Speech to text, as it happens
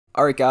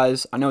Alright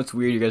guys, I know it's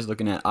weird you guys are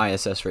looking at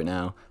ISS right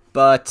now,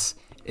 but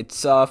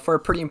it's for a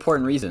pretty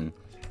important reason.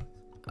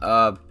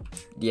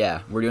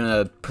 Yeah, we're doing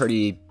a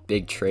pretty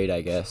big trade,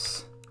 I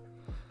guess.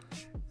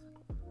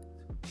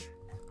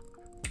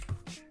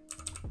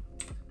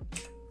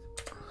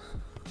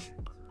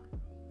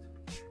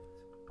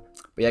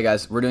 But yeah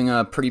guys, we're doing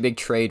a pretty big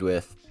trade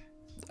with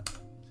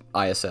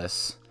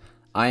ISS.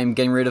 I am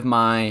getting rid of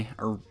my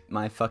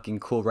fucking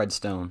cool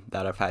redstone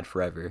that I've had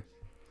forever.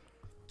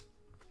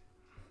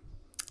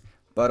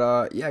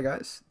 But yeah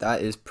guys,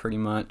 that is pretty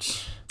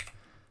much.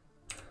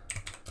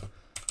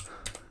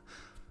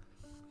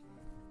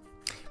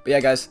 But yeah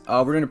guys,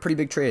 we're doing a pretty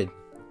big trade.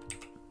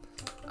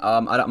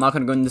 I'm not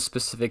going to go into the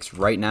specifics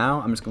right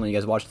now. I'm just going to let you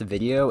guys watch the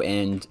video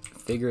and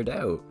figure it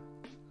out.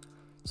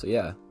 So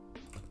yeah,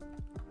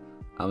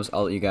 I'll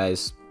let you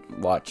guys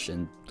watch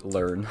and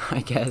learn, I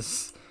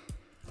guess.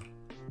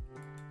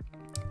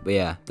 But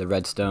yeah, the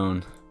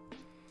redstone,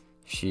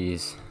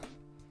 she's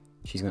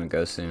gonna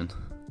go soon.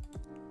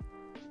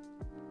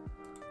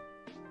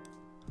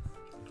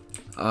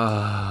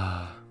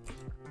 Oh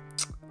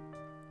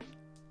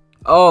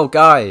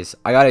guys,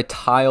 I got a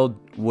tiled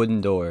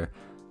wooden door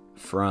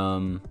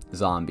from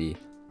Zombie.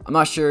 I'm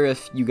not sure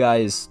if you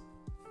guys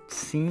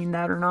seen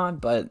that or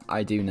not, but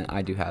I do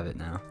have it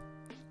now.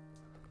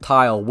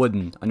 Tile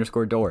wooden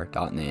 _ door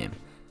dot name.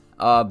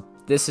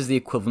 This is the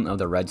equivalent of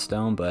the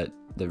redstone, but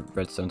the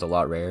redstone's a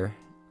lot rarer.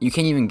 You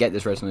can't even get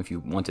this redstone if you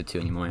wanted to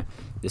anymore.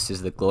 This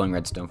is the glowing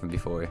redstone from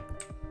before.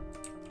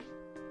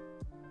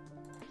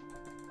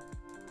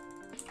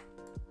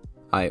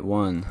 Alright,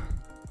 1,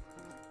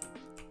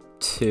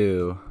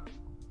 2,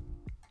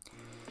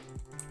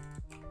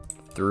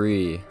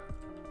 3,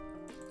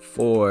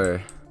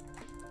 4,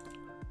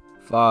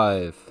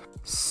 5,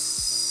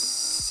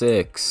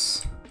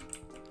 6.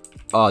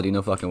 Oh, dude,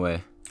 no fucking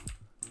way.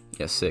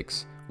 Yeah,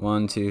 6.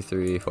 1, 2,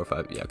 3, 4,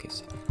 5. Yeah, okay.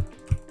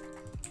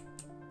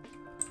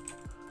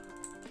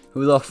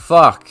 Who the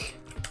fuck?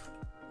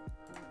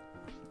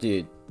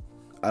 Dude,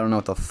 I don't know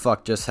what the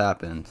fuck just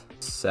happened.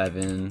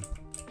 7,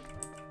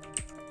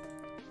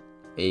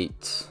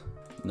 8,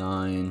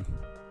 9.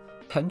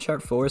 10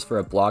 chart 4s for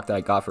a block that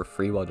I got for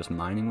free while just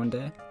mining one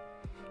day.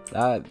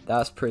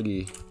 That's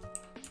pretty,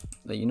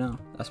 you know,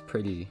 that's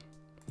pretty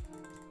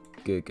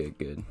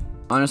good.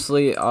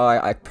 Honestly,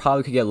 I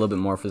probably could get a little bit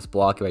more for this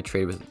block if I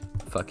trade with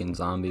fucking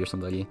Zombie or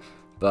somebody.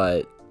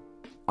 But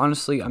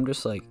honestly, I'm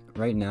just like,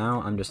 right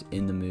now, I'm just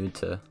in the mood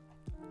to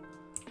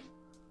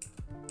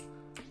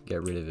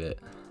get rid of it.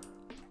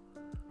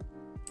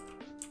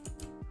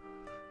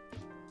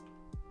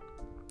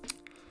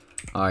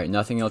 Alright,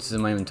 nothing else is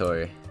in my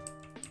inventory.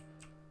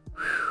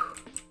 Whew.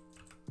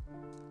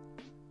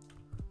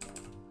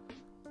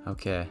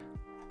 Okay.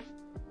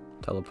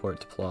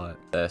 Teleport to plot.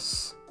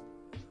 This.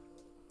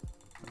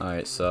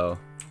 Alright, so.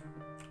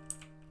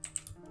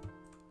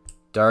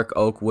 Dark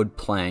oak wood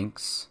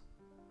planks.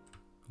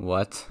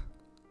 What?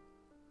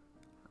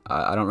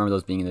 I don't remember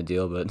those being in the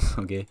deal, but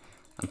okay.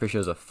 I'm pretty sure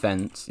it was a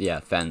fence. Yeah,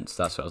 fence.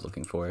 That's what I was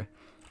looking for.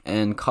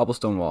 And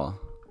cobblestone wall.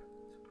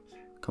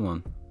 Come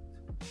on.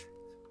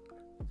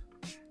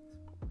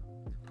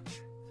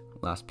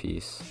 Last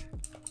piece.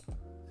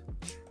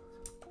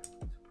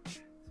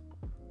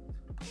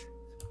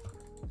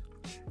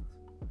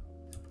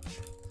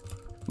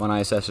 Come on,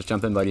 ISS, just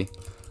jump in, buddy.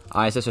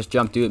 ISS, just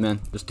jump. Do it, man.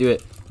 Just do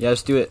it. Yeah,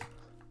 just do it.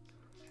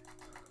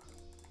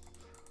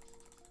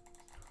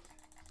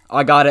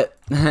 I got it.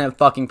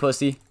 Fucking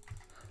pussy.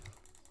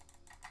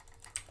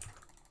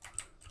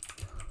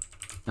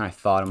 I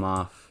fought him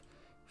off.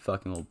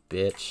 Fucking little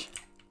bitch.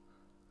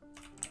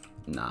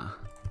 Nah.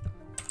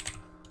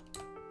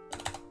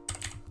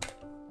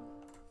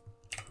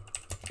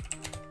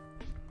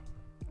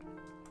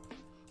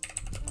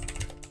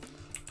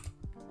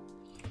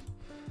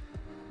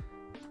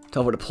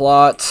 Over to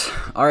plot.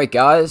 Alright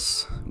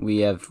guys,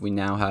 we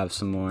now have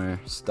some more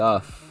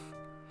stuff.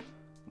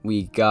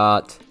 We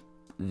got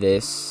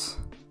this.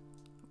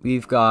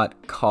 We've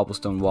got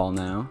cobblestone wall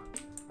now.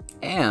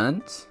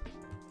 And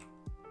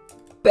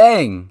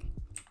bang!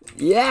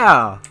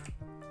 Yeah!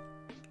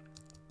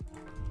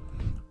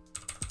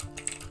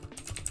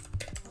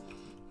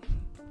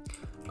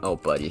 Oh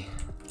buddy.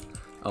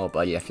 Oh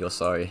buddy, I feel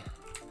sorry.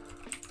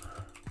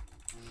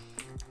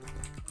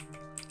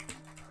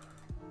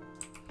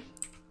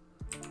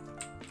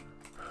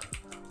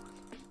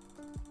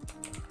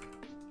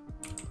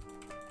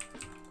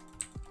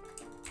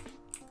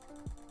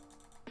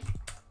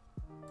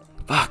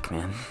 Fuck,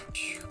 man.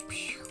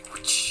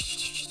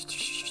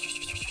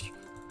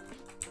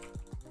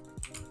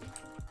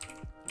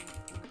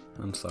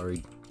 I'm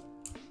sorry.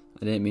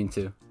 I didn't mean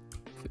to.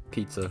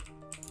 Pizza.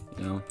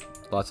 You know,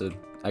 lots of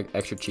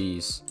extra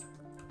cheese.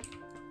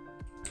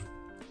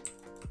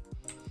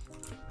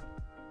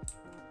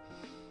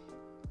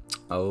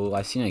 Oh,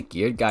 I seen a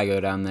geared guy go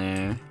down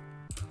there.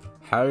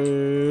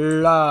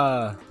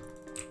 Holla!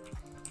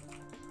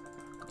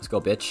 Let's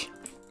go, bitch.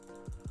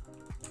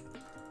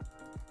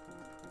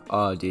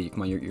 Oh, dude,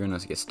 come on, you're gonna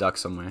get stuck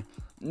somewhere.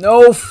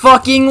 No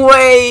fucking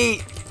way!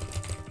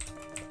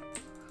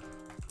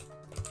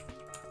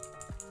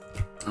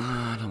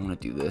 I don't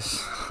want to do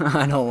this.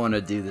 I don't want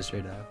to do this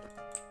right now.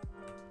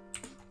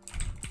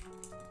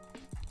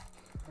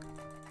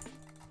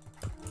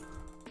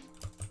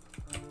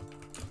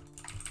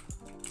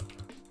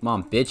 Come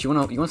on, bitch. You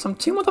want some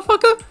too,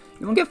 motherfucker?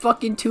 You wanna get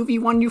fucking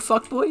 2v1, you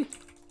fuckboy?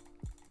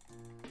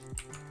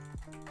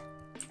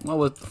 Well,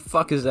 what the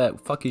fuck is that?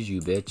 Fuck is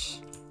you,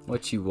 bitch.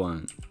 What you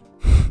want?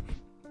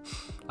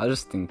 I was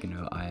just thinking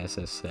of what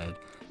ISS said.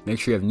 Make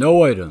sure you have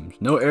no items,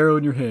 no arrow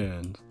in your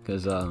hand.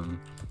 Cause,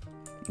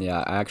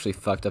 yeah, I actually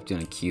fucked up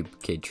doing a cube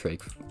kid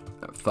trick.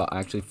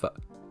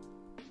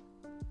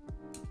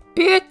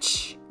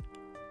 Bitch!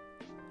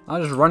 I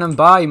was just running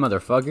by you,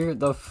 motherfucker.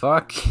 The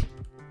fuck?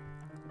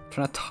 I'm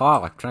trying to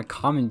talk, trying to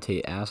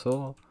commentate,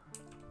 asshole.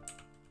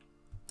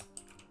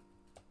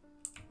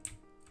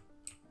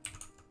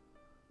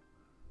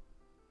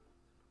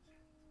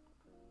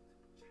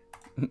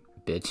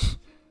 Bitch.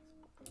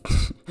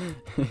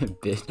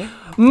 Bitch.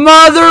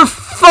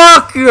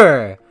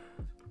 Motherfucker!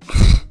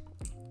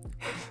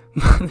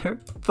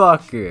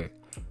 Motherfucker.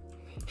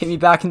 Hit me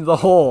back into the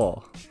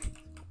hole.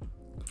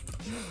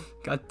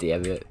 God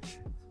damn it.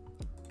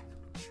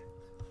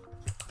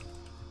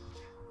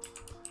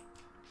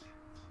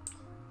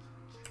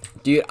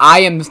 Dude, I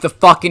am the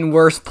fucking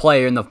worst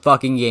player in the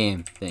fucking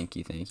game. Thank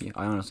you, thank you.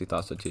 I honestly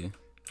thought so too.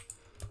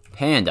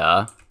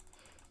 Panda.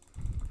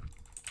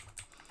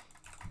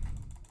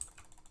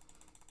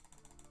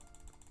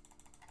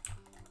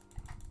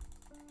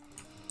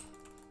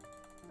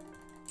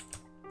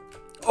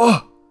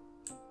 Oh!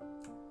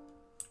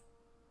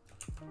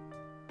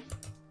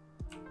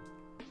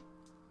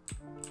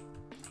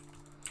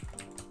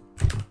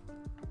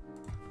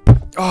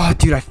 Oh,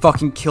 dude, I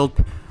fucking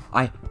killed...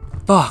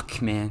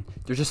 Fuck, man.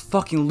 There's just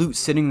fucking loot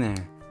sitting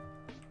there.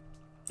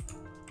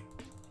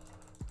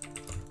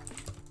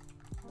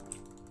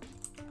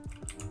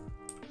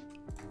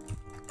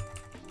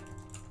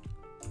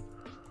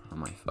 Oh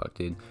my fuck,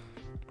 dude.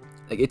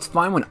 Like, it's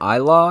fine when I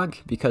log,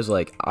 because,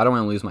 like, I don't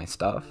want to lose my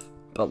stuff.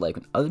 But, like,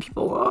 when other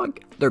people log,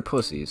 they're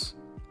pussies.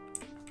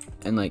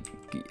 And, like,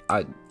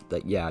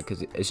 yeah,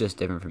 because it's just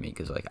different for me,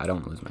 because, like, I don't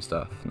want to lose my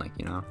stuff, and, like,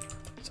 you know?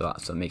 So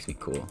it makes me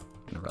cool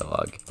whenever I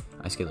log.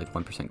 I just get, like,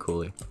 1%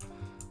 cooler.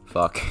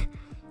 Fuck.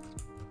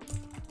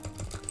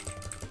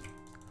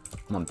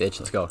 Come on, bitch,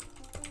 let's go.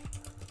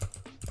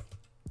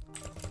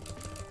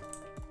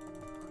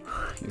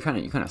 You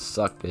kind of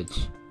suck,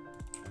 bitch.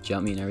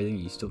 Jump me and everything,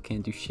 you still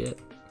can't do shit.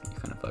 You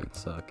kind of fucking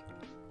suck.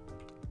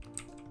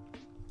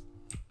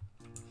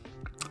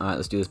 Alright,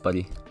 let's do this,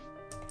 buddy.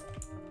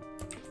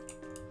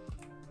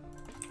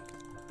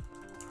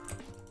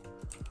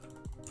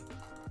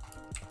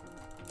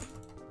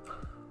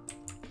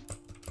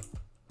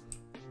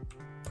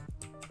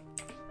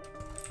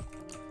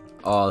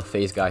 Oh, the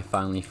phase guy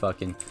finally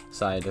fucking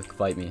decided to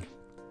fight me.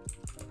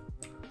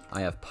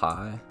 I have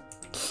pie.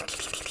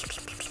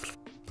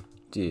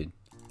 Dude.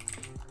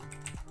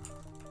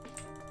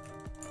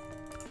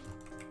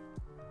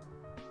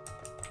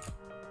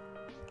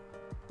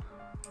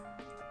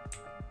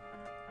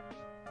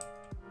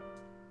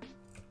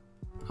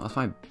 Oh, that's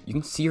my... You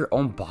can see your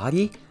own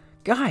body?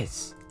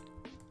 Guys!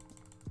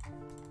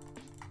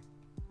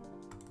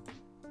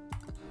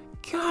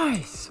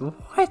 Guys,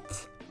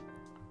 what?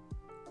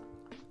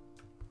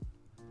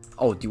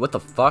 Oh, dude, what the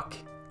fuck?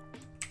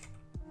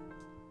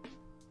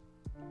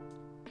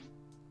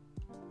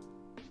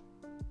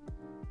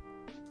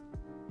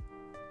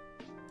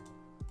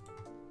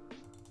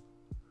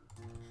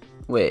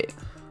 Wait.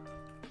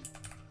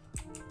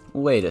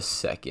 Wait a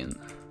second.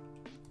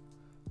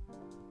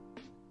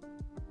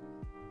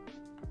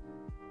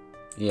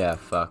 Yeah,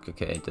 fuck,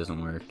 okay, it doesn't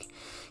work.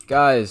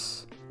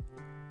 Guys!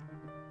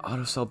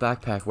 Auto sell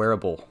backpack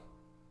wearable.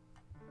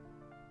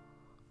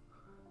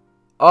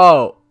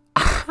 Oh!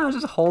 I was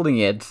just holding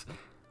it.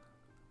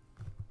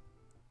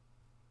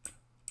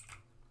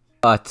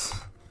 But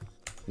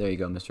there you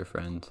go, Mr.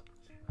 Friend.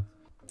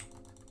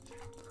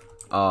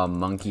 Oh,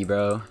 monkey,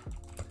 bro.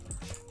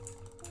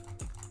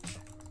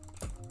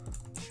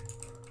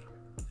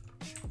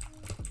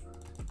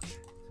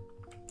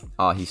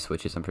 Oh, he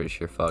switches, I'm pretty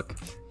sure. Fuck.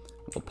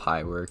 Will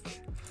pie work?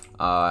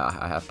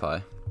 I have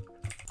pie.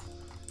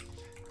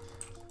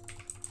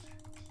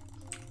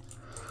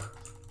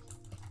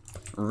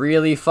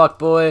 Really,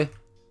 fuckboy?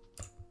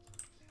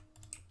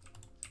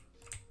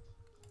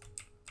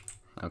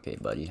 Okay,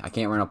 buddy. I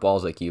can't run up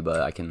walls like you, but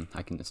I can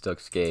still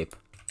escape.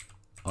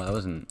 Oh, that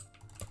wasn't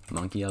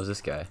monkey. That was this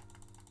guy.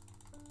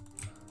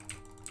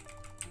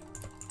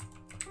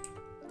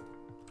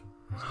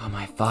 Oh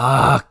my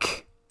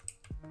fuck!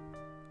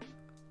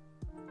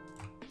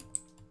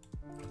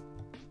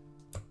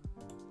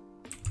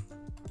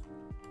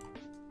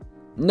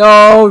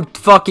 No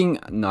fucking.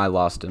 No, I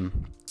lost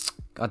him.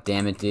 God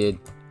damn it, dude.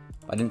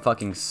 I didn't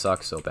fucking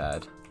suck so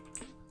bad.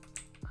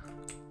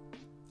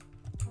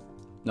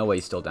 No way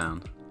he's still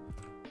down.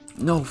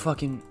 No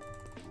fucking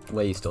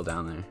way he's still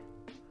down there.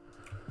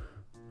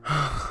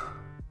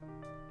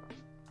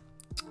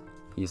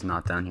 He's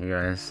not down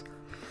here, guys.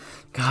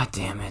 God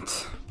damn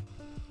it.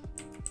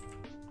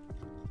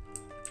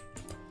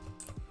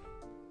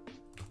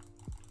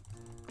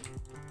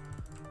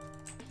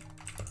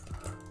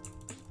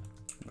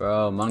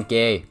 Bro,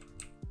 monkey.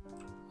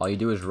 All you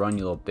do is run,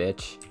 you little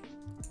bitch.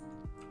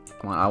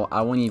 Come on,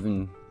 I won't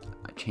even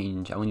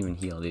change. I won't even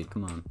heal, dude.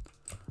 Come on.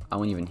 I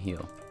won't even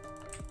heal.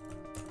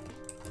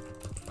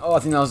 Oh, I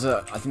think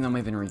that might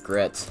have been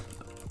regret.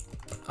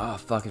 Oh,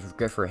 fuck, it's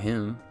regret for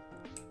him.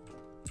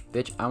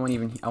 Bitch, I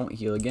won't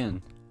heal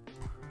again.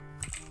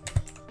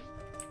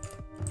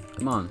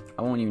 Come on,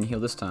 I won't even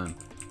heal this time,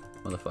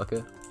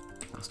 motherfucker.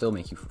 I'll still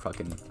make you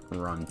fucking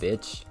run,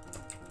 bitch.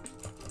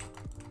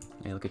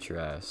 Hey, look at your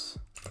ass.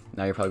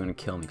 Now you're probably gonna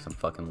kill me because I'm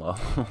fucking low.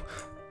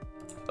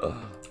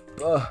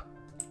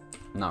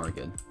 Now we're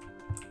good.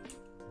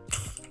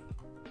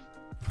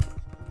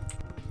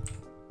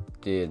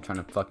 Dude, I'm trying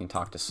to fucking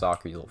talk to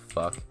soccer, you little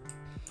fuck.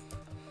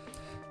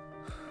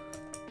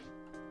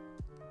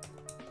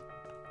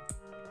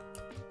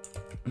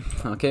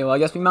 Okay, well I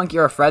guess me monkey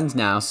are friends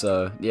now,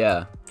 so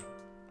yeah.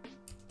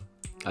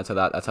 That's how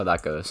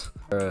that goes.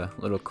 We're a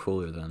little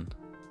cooler then.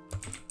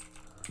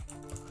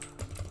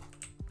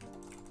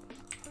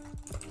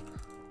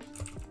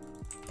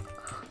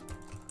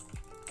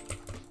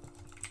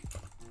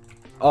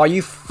 Oh, are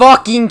you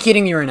fucking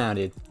kidding me right now,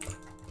 dude?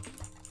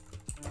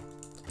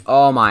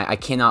 Oh my, I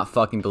cannot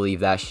fucking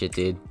believe that shit,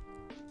 dude.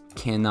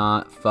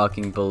 Cannot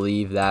fucking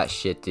believe that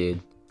shit, dude.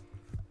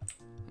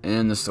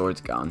 And the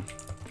sword's gone.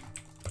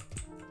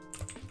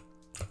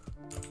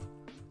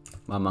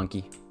 My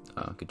monkey.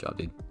 Oh, good job,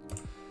 dude.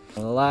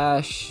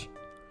 Lash.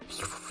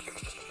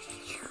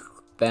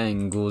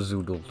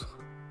 Bangozoodled.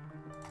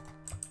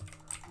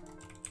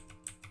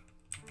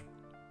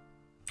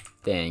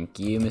 Thank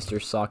you,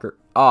 Mr. Soccer.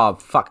 Oh,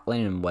 fuck,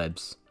 landing in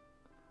webs.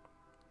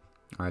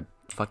 Alright,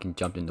 fucking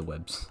jumped into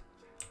webs.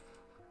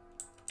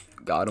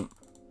 Got him.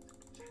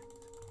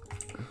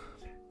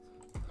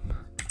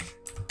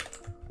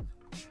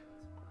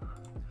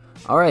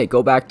 Alright,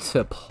 go back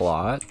to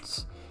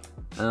plot.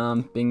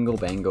 Bingo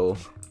bango.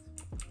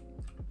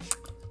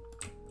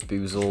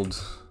 Boozled.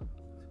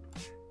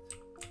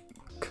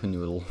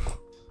 Canoodle.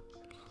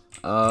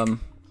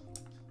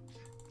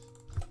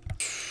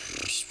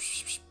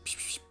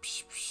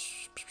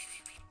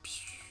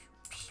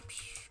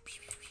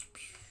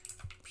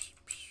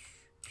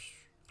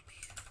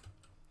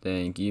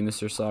 Thank you,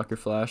 Mr. Soccer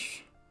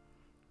Flash.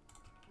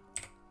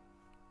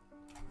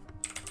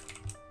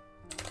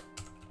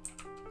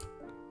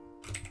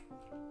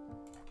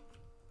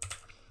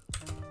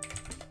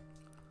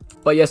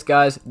 But yes,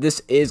 guys,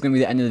 this is going to be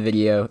the end of the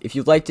video. If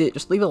you liked it,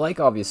 just leave a like,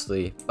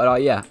 obviously.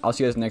 But yeah, I'll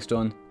see you guys in the next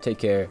one. Take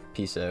care.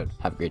 Peace out.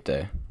 Have a great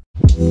day.